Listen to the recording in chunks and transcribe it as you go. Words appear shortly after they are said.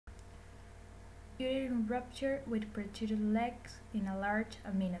Uterine rupture with protruded legs in a large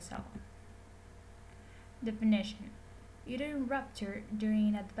amniocele. Definition: uterine rupture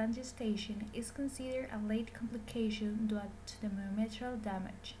during advanced gestation is considered a late complication due to the myometrial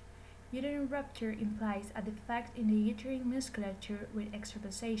damage. Uterine rupture implies a defect in the uterine musculature with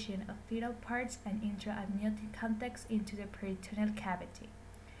extravasation of fetal parts and intra-amniotic contacts into the peritoneal cavity.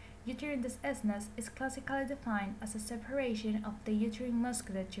 Uterine dysesthesia is classically defined as a separation of the uterine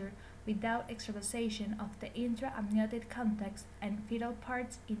musculature without extravasation of the intra-amniotic contacts and fetal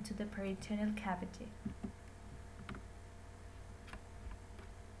parts into the peritoneal cavity.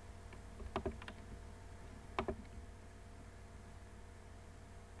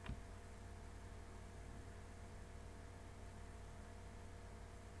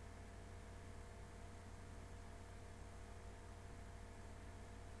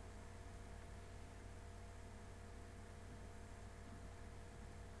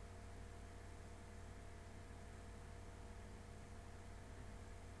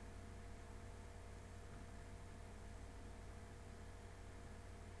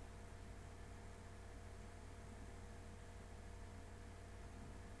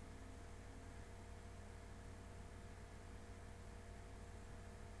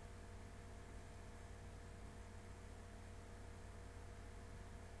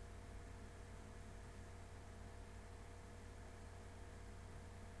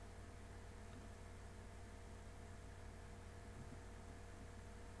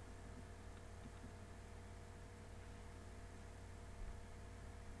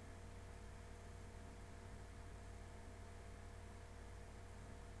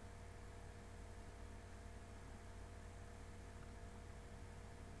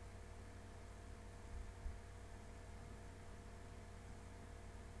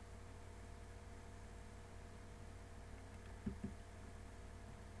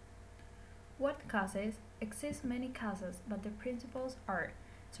 What causes? Exist many causes, but the principles are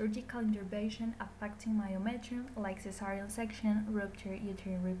surgical intervention affecting myometrium like cesarean section, rupture,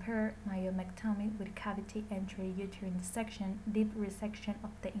 uterine repair, myomectomy with cavity entry, uterine dissection, deep resection of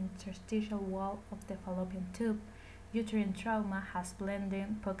the interstitial wall of the fallopian tube, uterine trauma, has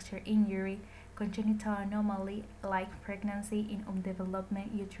blending, puncture injury, congenital anomaly like pregnancy in undeveloped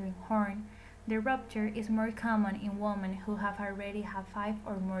uterine horn. The rupture is more common in women who have already had 5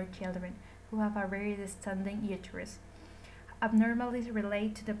 or more children, who have a very distended uterus. Abnormalities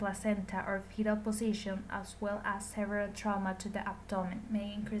relate to the placenta or fetal position, as well as several trauma to the abdomen,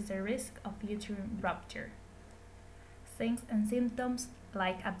 may increase the risk of uterine rupture. Signs and symptoms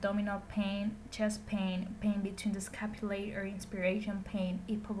like abdominal pain, chest pain, pain between the scapulae or inspiration pain,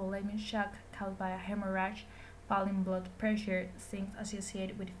 hypovolemic shock caused by a hemorrhage, falling blood pressure, signs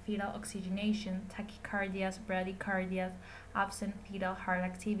associated with fetal oxygenation, tachycardias, bradycardias, absent fetal heart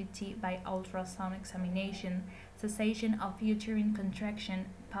activity by ultrasound examination, cessation of uterine contraction,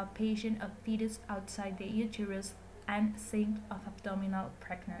 palpation of fetus outside the uterus, and signs of abdominal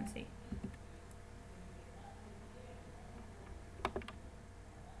pregnancy.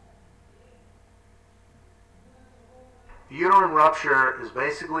 The uterine rupture is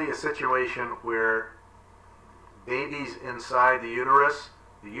basically a situation where babies inside the uterus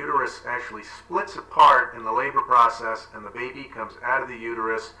actually splits apart in the labor process, and the baby comes out of the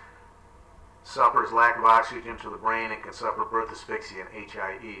uterus, suffers lack of oxygen to the brain, and can suffer birth asphyxia and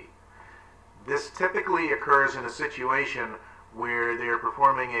HIE. This typically occurs in a situation where they're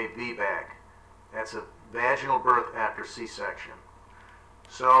performing a VBAC. That's a vaginal birth after C-section.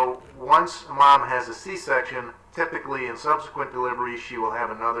 So once a mom has a C-section, typically in subsequent deliveries she will have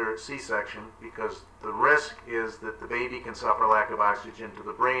another C-section, because the risk is that the baby can suffer lack of oxygen to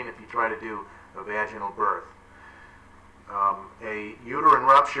the brain if you try to do a vaginal birth. A uterine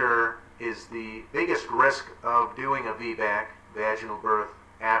rupture is the biggest risk of doing a VBAC, vaginal birth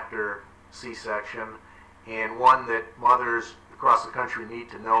after C-section, and one that mothers across the country need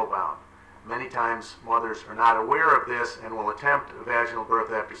to know about. Many times mothers are not aware of this and will attempt a vaginal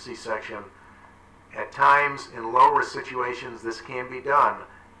birth after C-section. At times, in low-risk situations, this can be done,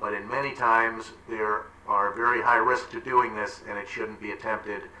 but in many times there are very high risk to doing this, and it shouldn't be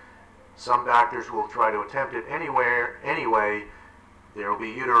attempted. Some doctors will try to attempt it anyway. There will be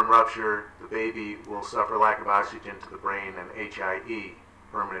uterine rupture, the baby will suffer lack of oxygen to the brain, and HIE,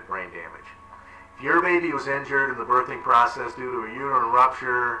 permanent brain damage. If your baby was injured in the birthing process due to a uterine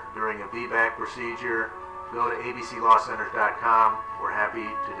rupture during a VBAC procedure, go to abclawcenters.com. We're happy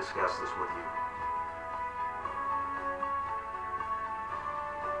to discuss this with you.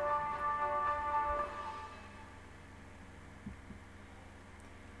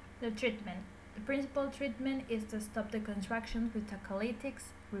 The treatment. The principal treatment is to stop the contractions with tocolytics,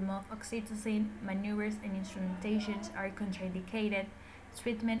 remove oxytocin, maneuvers and instrumentations are contraindicated,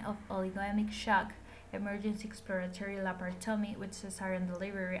 treatment of oligoemic shock, emergency exploratory laparotomy with cesarean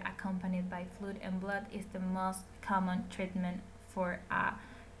delivery accompanied by fluid and blood is the most common treatment for a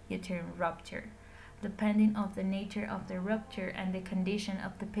uterine rupture. Depending on the nature of the rupture and the condition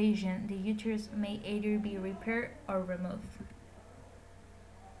of the patient, the uterus may either be repaired or removed.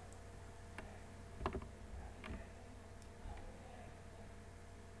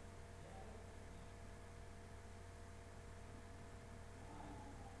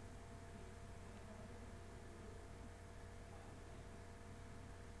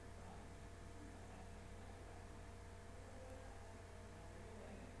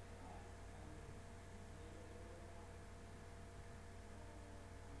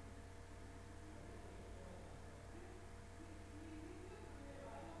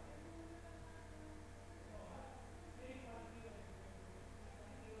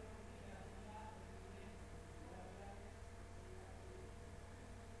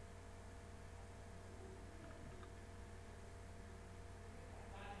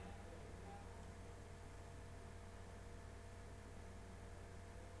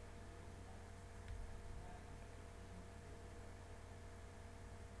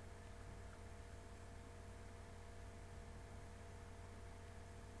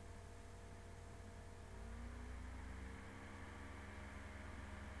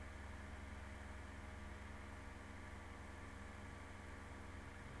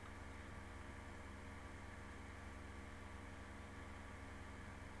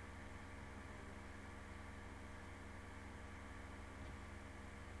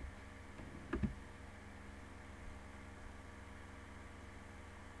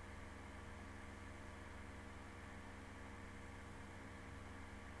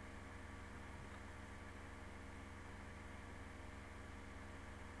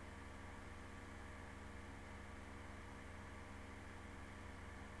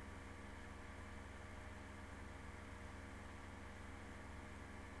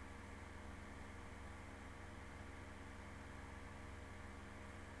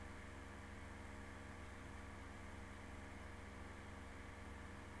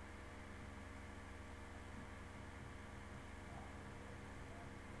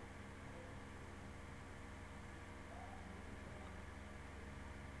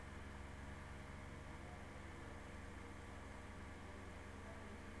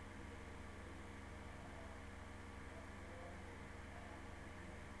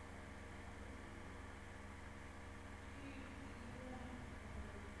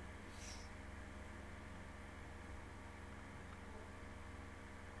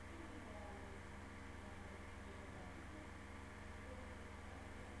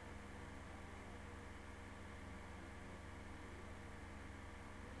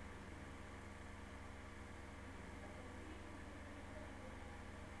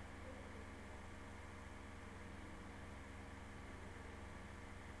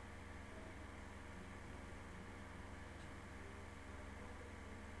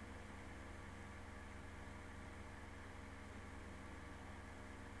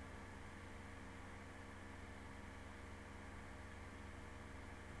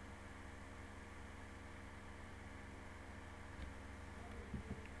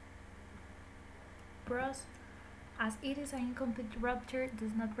 Pros, as it is an incomplete rupture,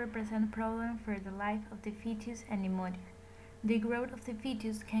 does not represent a problem for the life of the fetus and the mother. The growth of the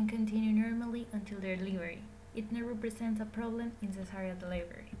fetus can continue normally until delivery. It not represents a problem in cesarean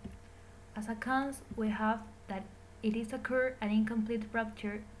delivery. As a cons, we have that it is occur an incomplete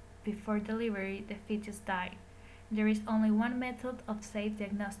rupture before delivery, the fetus died. There is only one method of safe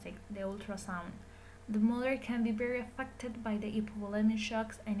diagnostic, the ultrasound. The mother can be very affected by the hypovolemic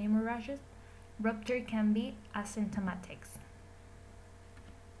shocks and hemorrhages. Rupture can be asymptomatic.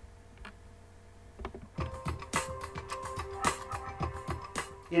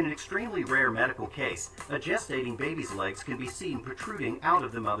 In an extremely rare medical case, a gestating baby's legs can be seen protruding out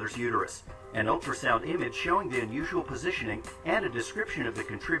of the mother's uterus. An ultrasound image showing the unusual positioning and a description of the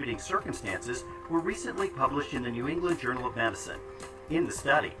contributing circumstances were recently published in the New England Journal of Medicine. In the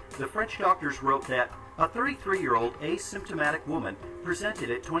study, the French doctors wrote that a 33-year-old asymptomatic woman presented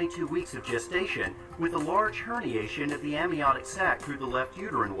at 22 weeks of gestation with a large herniation of the amniotic sac through the left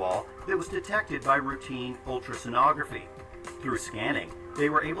uterine wall that was detected by routine ultrasonography. Through scanning, they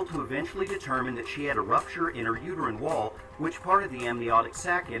were able to eventually determine that she had a rupture in her uterine wall, which part of the amniotic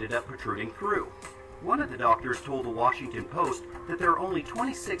sac ended up protruding through. One of the doctors told the Washington Post that there are only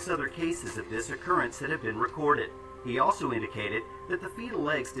 26 other cases of this occurrence that have been recorded. He also indicated that the fetal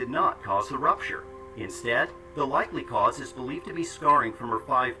legs did not cause the rupture. Instead, the likely cause is believed to be scarring from her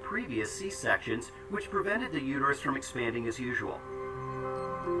 5 previous C-sections, which prevented the uterus from expanding as usual.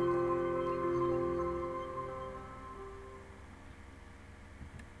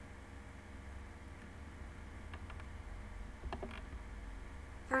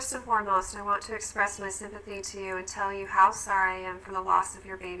 First and foremost, I want to express my sympathy to you and tell you how sorry I am for the loss of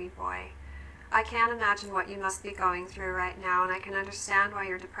your baby boy. I can't imagine what you must be going through right now, and I can understand why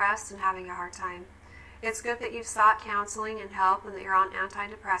you're depressed and having a hard time. It's good that you've sought counseling and help and that you're on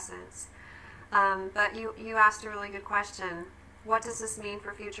antidepressants. But you asked a really good question. What does this mean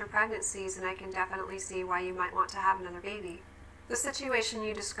for future pregnancies? And I can definitely see why you might want to have another baby. The situation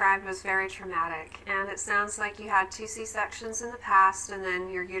you described was very traumatic, and it sounds like you had 2 C-sections in the past and then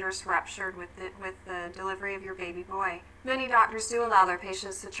your uterus ruptured with the delivery of your baby boy. Many doctors do allow their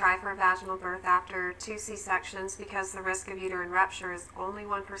patients to try for a vaginal birth after 2 C-sections because the risk of uterine rupture is only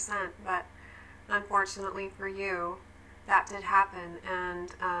 1%, but unfortunately for you, that did happen, and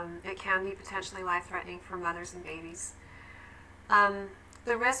it can be potentially life-threatening for mothers and babies.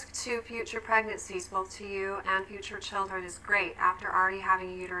 The risk to future pregnancies, both to you and future children, is great after already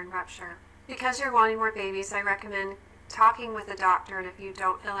having a uterine rupture. Because you're wanting more babies, I recommend talking with a doctor, and if you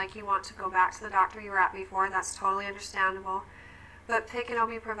don't feel like you want to go back to the doctor you were at before, that's totally understandable. But pick an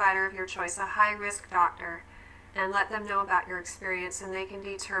OB provider of your choice, a high-risk doctor, and let them know about your experience, and they can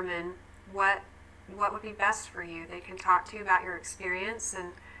determine what would be best for you. They can talk to you about your experience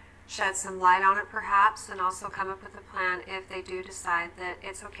and shed some light on it perhaps, and also come up with a plan if they do decide that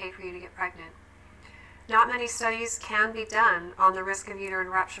it's okay for you to get pregnant. Not many studies can be done on the risk of uterine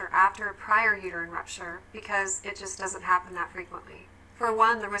rupture after a prior uterine rupture because it just doesn't happen that frequently. For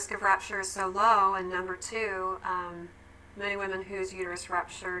one, the risk of rupture is so low, and number two, many women whose uterus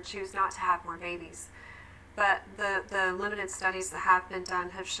rupture choose not to have more babies. But the limited studies that have been done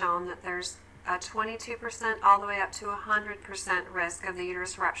have shown that there's a 22% all the way up to 100% risk of the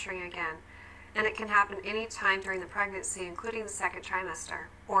uterus rupturing again. And it can happen any time during the pregnancy, including the 2nd trimester,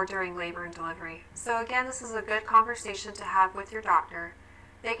 or during labor and delivery. So again, this is a good conversation to have with your doctor.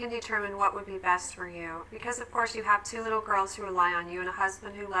 They can determine what would be best for you, because of course you have 2 little girls who rely on you and a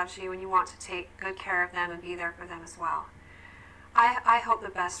husband who loves you, and you want to take good care of them and be there for them as well. I hope the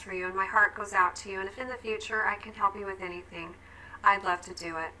best for you, and my heart goes out to you, and if in the future I can help you with anything, I'd love to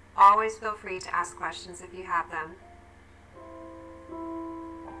do it. Always feel free to ask questions if you have them.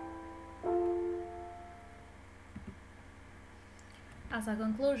 As a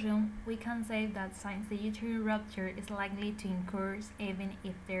conclusion, we can say that since the uterine rupture is likely to occur even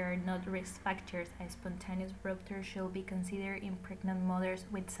if there are not risk factors, a spontaneous rupture should be considered in pregnant mothers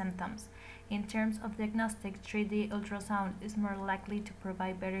with symptoms. In terms of diagnostic, 3D ultrasound is more likely to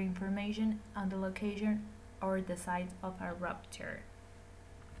provide better information on the location or the size of a rupture.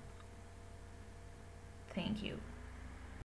 Thank you.